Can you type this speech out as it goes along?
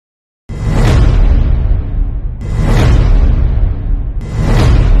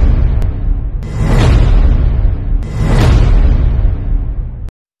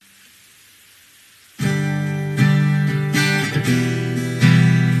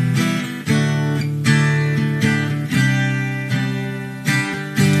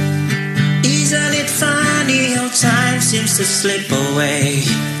seems to slip away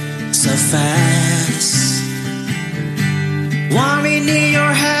so fast. One minute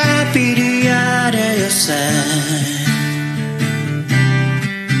you're happy, the other you're sad.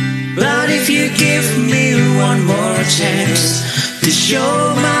 But if you give me one more chance to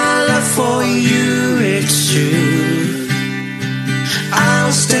show my love for you, it's true.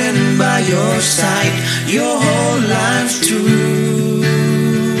 I'll stand by your side your whole life through.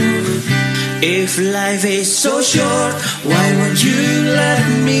 If life is so short, why won't you let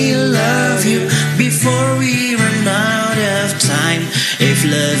me love you before we run out of time? If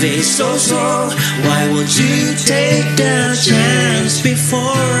love is so short, why won't you take the chance before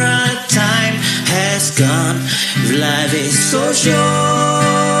our time has gone? If life is so short,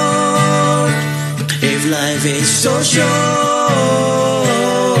 if life is so short,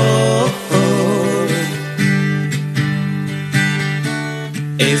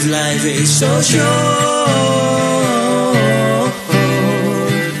 if life is so short,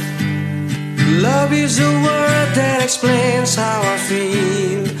 love is a word that explains how I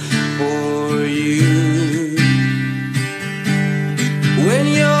feel for you. When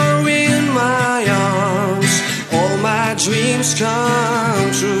you're in my arms, all my dreams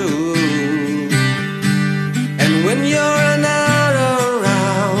come true. And when you're not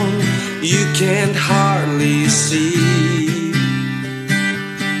around, you can't hardly see.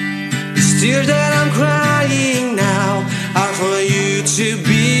 Tears that I'm crying now are for you to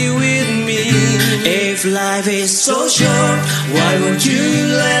be with me. If life is so short, why won't you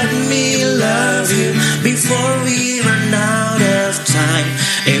let me love you before we run out of time?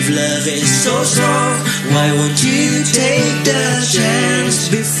 If love is so strong, why won't you take the chance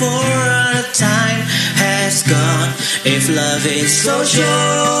before our time has gone? If love is so short,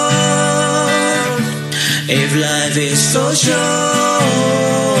 if life is so short,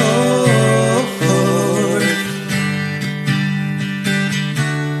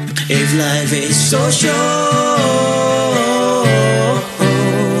 if life is so short,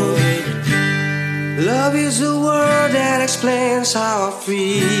 love is the word that explains how I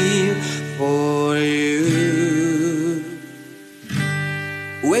feel for you.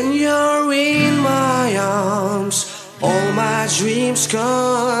 When you're in my arms, all my dreams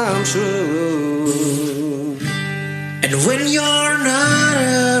come true. and when you're not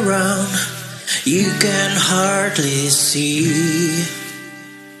around, you can hardly see.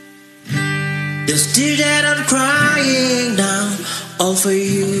 Just do that, I'm crying now, all for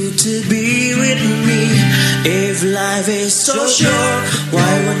you to be with me. If life is so short,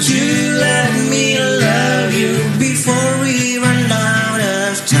 why won't you let me love you before we run out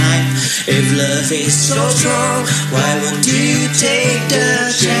of time? If love is so strong, why won't you take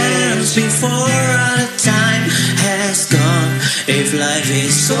the chance before our time has gone? If life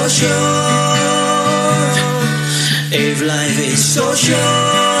is so short, if life is so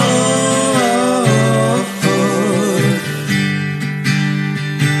short,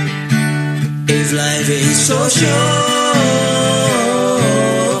 if life is so short,